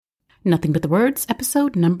Nothing But the Words,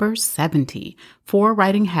 episode number 70, 4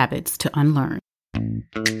 Writing Habits to Unlearn.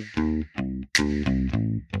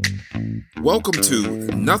 Welcome to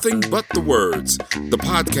Nothing But the Words, the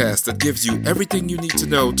podcast that gives you everything you need to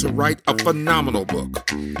know to write a phenomenal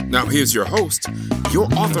book. Now here's your host, your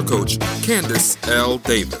author coach, Candace L.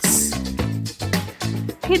 Davis.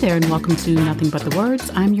 Hey there, and welcome to Nothing But the Words.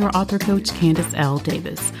 I'm your author coach, Candace L.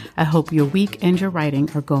 Davis. I hope your week and your writing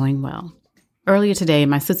are going well. Earlier today,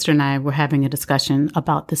 my sister and I were having a discussion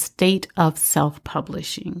about the state of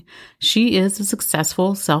self-publishing. She is a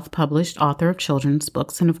successful self-published author of children's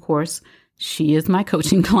books, and of course, she is my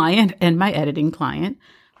coaching client and my editing client,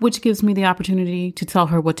 which gives me the opportunity to tell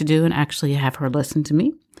her what to do and actually have her listen to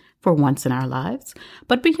me for once in our lives.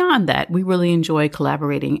 But beyond that, we really enjoy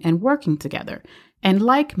collaborating and working together. And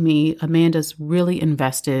like me, Amanda's really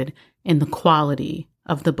invested in the quality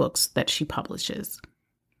of the books that she publishes.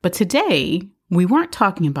 But today, we weren't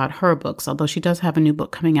talking about her books, although she does have a new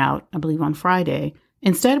book coming out, I believe, on Friday.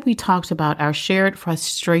 Instead, we talked about our shared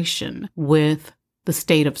frustration with the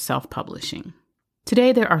state of self-publishing.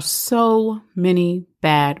 Today, there are so many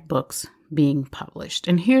bad books being published.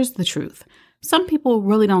 And here's the truth. Some people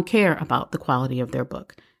really don't care about the quality of their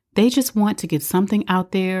book. They just want to get something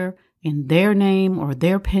out there in their name or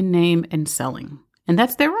their pen name and selling. And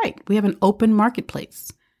that's their right. We have an open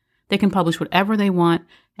marketplace. They can publish whatever they want,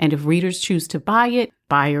 and if readers choose to buy it,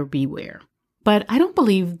 buyer beware. But I don't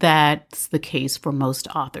believe that's the case for most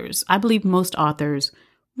authors. I believe most authors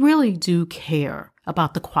really do care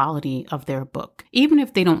about the quality of their book, even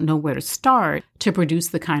if they don't know where to start to produce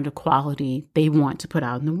the kind of quality they want to put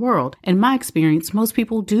out in the world. In my experience, most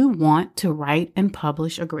people do want to write and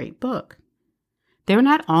publish a great book. They're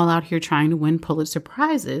not all out here trying to win Pulitzer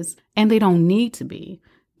Prizes, and they don't need to be,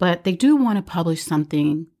 but they do want to publish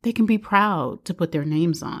something they can be proud to put their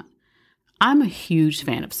names on. I'm a huge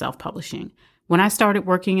fan of self-publishing. When I started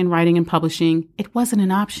working in writing and publishing, it wasn't an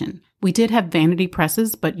option. We did have vanity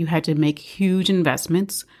presses, but you had to make huge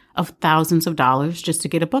investments of thousands of dollars just to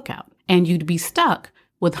get a book out. And you'd be stuck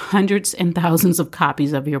with hundreds and thousands of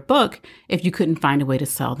copies of your book if you couldn't find a way to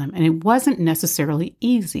sell them. And it wasn't necessarily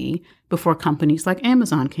easy before companies like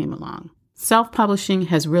Amazon came along. Self-publishing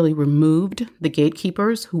has really removed the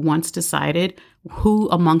gatekeepers who once decided who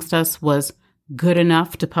amongst us was good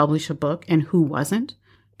enough to publish a book and who wasn't.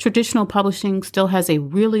 Traditional publishing still has a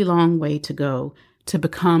really long way to go to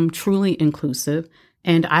become truly inclusive,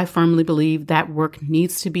 and I firmly believe that work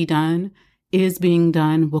needs to be done, is being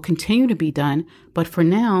done, will continue to be done, but for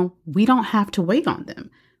now, we don't have to wait on them.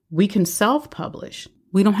 We can self-publish.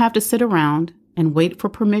 We don't have to sit around and wait for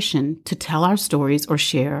permission to tell our stories or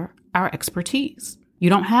share our expertise. You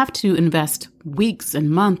don't have to invest weeks and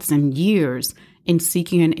months and years in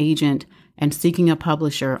seeking an agent and seeking a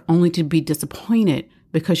publisher only to be disappointed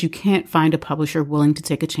because you can't find a publisher willing to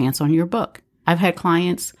take a chance on your book. I've had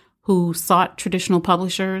clients who sought traditional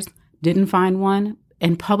publishers, didn't find one,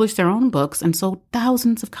 and published their own books and sold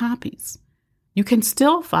thousands of copies. You can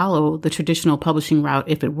still follow the traditional publishing route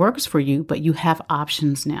if it works for you, but you have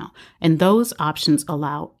options now. And those options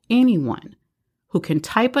allow anyone who can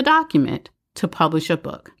type a document to publish a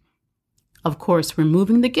book. Of course,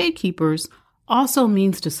 removing the gatekeepers also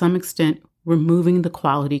means to some extent removing the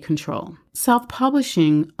quality control.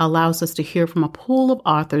 Self-publishing allows us to hear from a pool of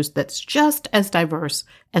authors that's just as diverse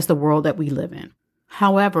as the world that we live in.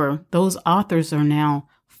 However, those authors are now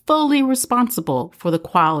fully responsible for the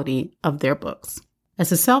quality of their books.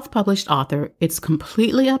 As a self-published author, it's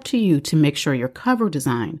completely up to you to make sure your cover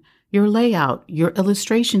design, your layout, your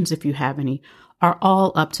illustrations, if you have any, are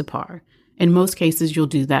all up to par. In most cases, you'll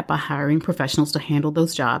do that by hiring professionals to handle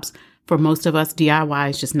those jobs. For most of us, DIY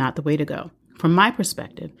is just not the way to go. From my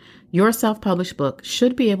perspective, your self-published book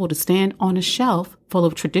should be able to stand on a shelf full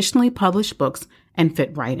of traditionally published books and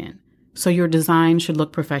fit right in. So your design should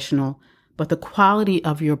look professional, but the quality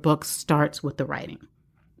of your book starts with the writing.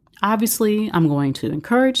 Obviously, I'm going to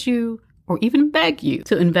encourage you or even beg you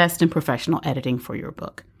to invest in professional editing for your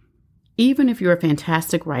book. Even if you're a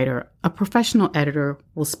fantastic writer, a professional editor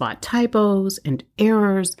will spot typos and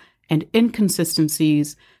errors and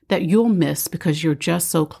inconsistencies that you'll miss because you're just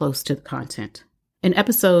so close to the content. In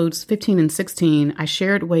episodes 15 and 16, I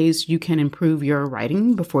shared ways you can improve your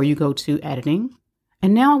writing before you go to editing.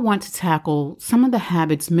 And now I want to tackle some of the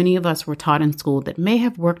habits many of us were taught in school that may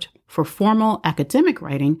have worked for formal academic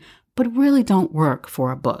writing, but really don't work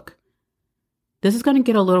for a book. This is going to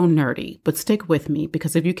get a little nerdy, but stick with me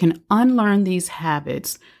because if you can unlearn these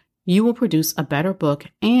habits, you will produce a better book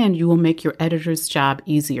and you will make your editor's job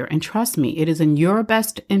easier. And trust me, it is in your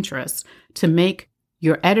best interest to make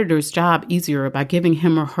your editor's job easier by giving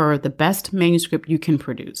him or her the best manuscript you can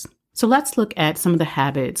produce. So let's look at some of the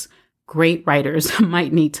habits great writers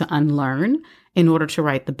might need to unlearn in order to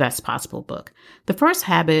write the best possible book. The first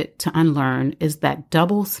habit to unlearn is that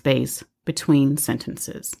double space between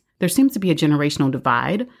sentences. There seems to be a generational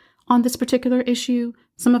divide on this particular issue.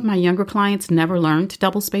 Some of my younger clients never learned to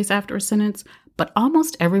double space after a sentence, but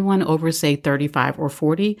almost everyone over, say, 35 or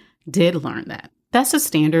 40 did learn that. That's a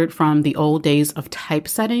standard from the old days of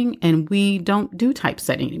typesetting, and we don't do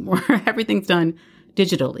typesetting anymore. Everything's done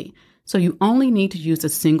digitally. So you only need to use a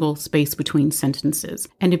single space between sentences.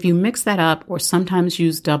 And if you mix that up or sometimes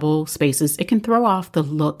use double spaces, it can throw off the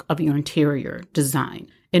look of your interior design.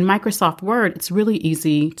 In Microsoft Word, it's really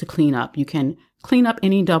easy to clean up. You can clean up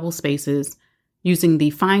any double spaces using the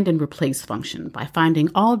find and replace function by finding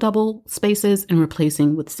all double spaces and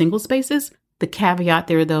replacing with single spaces. The caveat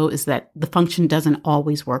there, though, is that the function doesn't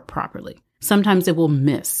always work properly. Sometimes it will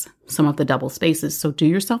miss some of the double spaces. So do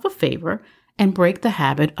yourself a favor and break the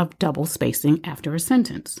habit of double spacing after a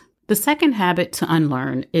sentence. The second habit to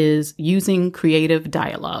unlearn is using creative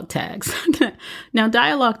dialogue tags. Now,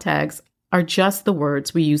 dialogue tags are just the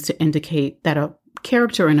words we use to indicate that a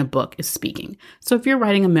character in a book is speaking. So if you're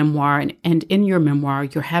writing a memoir and in your memoir,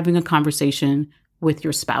 you're having a conversation with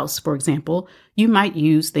your spouse, for example, you might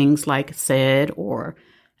use things like said or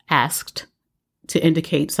asked to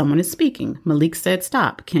indicate someone is speaking. Malik said,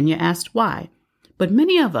 stop. Kenya asked why. But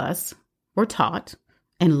many of us were taught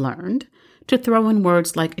and learned to throw in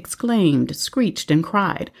words like exclaimed, screeched, and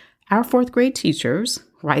cried. Our fourth grade teachers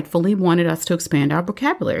rightfully wanted us to expand our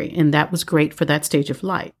vocabulary, and that was great for that stage of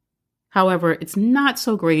life. However, it's not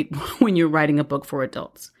so great when you're writing a book for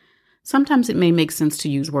adults. Sometimes it may make sense to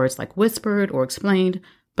use words like whispered or explained,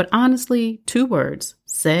 but honestly, two words,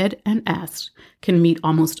 said and asked, can meet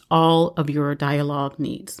almost all of your dialogue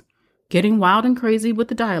needs. Getting wild and crazy with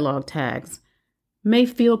the dialogue tags may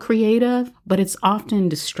feel creative, but it's often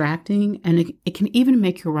distracting, and it can even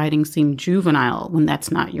make your writing seem juvenile when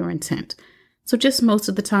that's not your intent. So just most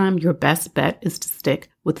of the time, your best bet is to stick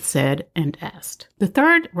with said and asked. The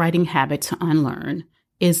third writing habit to unlearn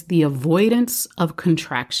is the avoidance of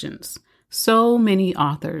contractions. So many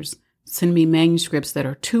authors send me manuscripts that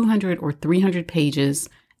are 200 or 300 pages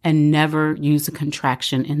and never use a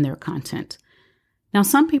contraction in their content. Now,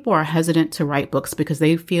 some people are hesitant to write books because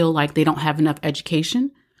they feel like they don't have enough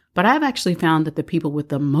education, but I've actually found that the people with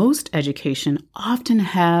the most education often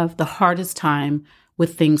have the hardest time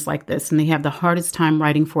with things like this, and they have the hardest time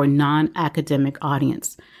writing for a non-academic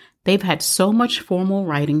audience. They've had so much formal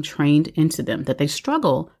writing trained into them that they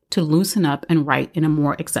struggle to loosen up and write in a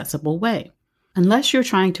more accessible way. Unless you're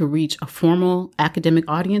trying to reach a formal academic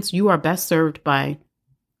audience, you are best served by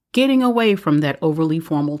getting away from that overly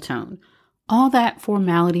formal tone. All that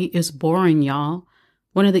formality is boring, y'all.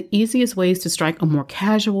 One of the easiest ways to strike a more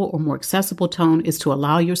casual or more accessible tone is to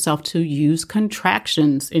allow yourself to use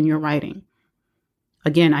contractions in your writing.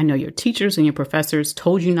 Again, I know your teachers and your professors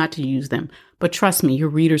told you not to use them, but trust me, your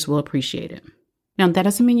readers will appreciate it. Now, that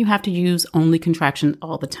doesn't mean you have to use only contractions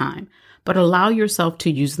all the time, but allow yourself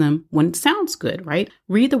to use them when it sounds good, right?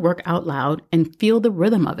 Read the work out loud and feel the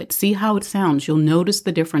rhythm of it. See how it sounds. You'll notice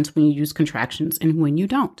the difference when you use contractions and when you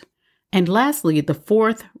don't. And lastly, the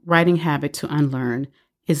fourth writing habit to unlearn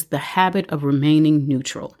is the habit of remaining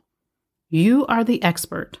neutral. You are the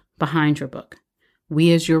expert behind your book.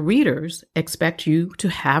 We as your readers expect you to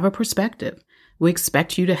have a perspective. We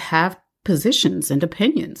expect you to have positions and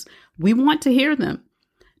opinions. We want to hear them.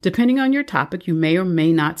 Depending on your topic, you may or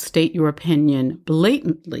may not state your opinion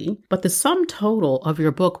blatantly, but the sum total of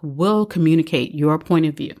your book will communicate your point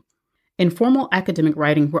of view. In formal academic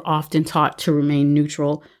writing, we're often taught to remain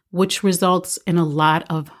neutral, which results in a lot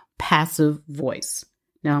of passive voice.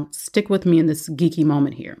 Now, stick with me in this geeky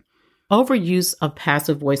moment here. Overuse of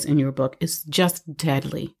passive voice in your book is just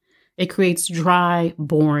deadly. It creates dry,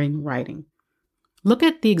 boring writing. Look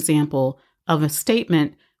at the example of a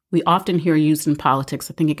statement we often hear used in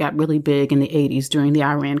politics. I think it got really big in the 80s during the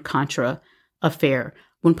Iran-Contra affair.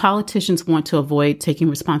 When politicians want to avoid taking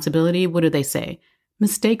responsibility, what do they say?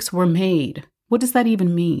 Mistakes were made. What does that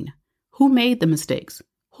even mean? Who made the mistakes?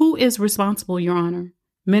 Who is responsible, Your Honor?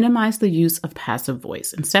 Minimize the use of passive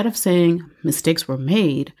voice. Instead of saying mistakes were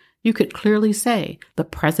made, you could clearly say the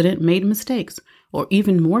president made mistakes, or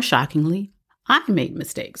even more shockingly, I made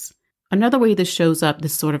mistakes. Another way this shows up,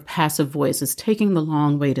 this sort of passive voice, is taking the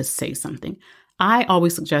long way to say something. I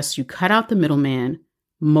always suggest you cut out the middleman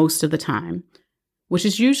most of the time, which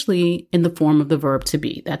is usually in the form of the verb to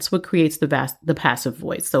be. That's what creates the passive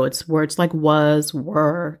voice. So it's words like was,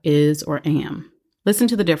 were, is, or am. Listen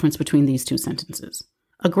to the difference between these two sentences.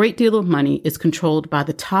 A great deal of money is controlled by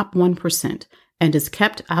the top 1% and is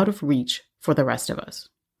kept out of reach for the rest of us.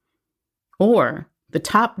 Or the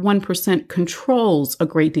top 1% controls a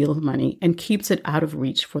great deal of money and keeps it out of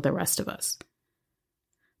reach for the rest of us.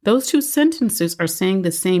 Those two sentences are saying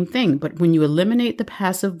the same thing, but when you eliminate the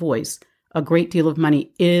passive voice, a great deal of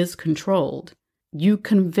money is controlled. You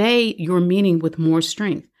convey your meaning with more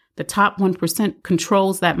strength. The top 1%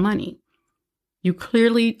 controls that money. You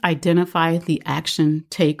clearly identify the action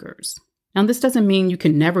takers. Now, this doesn't mean you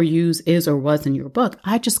can never use is or was in your book.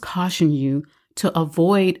 I just caution you to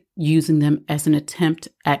avoid using them as an attempt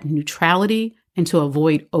at neutrality and to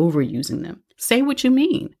avoid overusing them. Say what you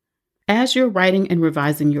mean. As you're writing and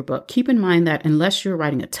revising your book, keep in mind that unless you're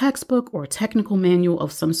writing a textbook or a technical manual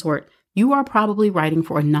of some sort, you are probably writing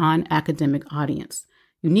for a non-academic audience.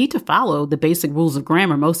 You need to follow the basic rules of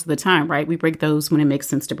grammar most of the time, right? We break those when it makes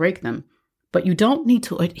sense to break them. But you don't need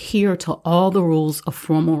to adhere to all the rules of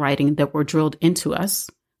formal writing that were drilled into us,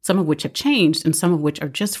 some of which have changed and some of which are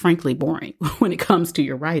just frankly boring when it comes to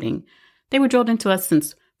your writing. They were drilled into us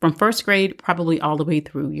from first grade, probably all the way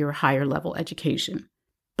through your higher level education.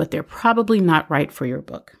 But they're probably not right for your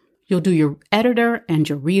book. You'll do your editor and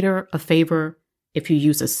your reader a favor if you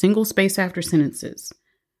use a single space after sentences.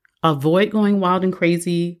 Avoid going wild and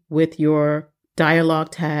crazy with your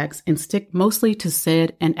dialogue tags and stick mostly to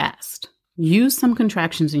said and asked. Use some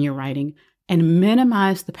contractions in your writing and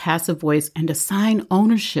minimize the passive voice and assign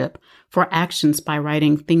ownership for actions by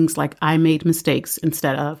writing things like I made mistakes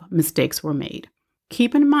instead of mistakes were made.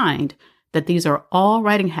 Keep in mind that these are all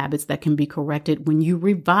writing habits that can be corrected when you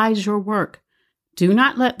revise your work. Do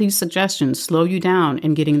not let these suggestions slow you down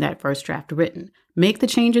in getting that first draft written. Make the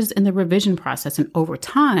changes in the revision process, and over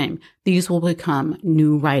time, these will become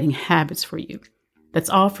new writing habits for you. That's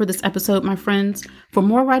all for this episode, my friends. For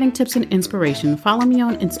more writing tips and inspiration, follow me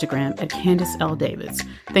on Instagram at Candace L. Davis.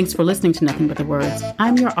 Thanks for listening to Nothing But the Words.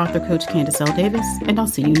 I'm your author coach, Candace L. Davis, and I'll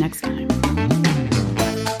see you next time.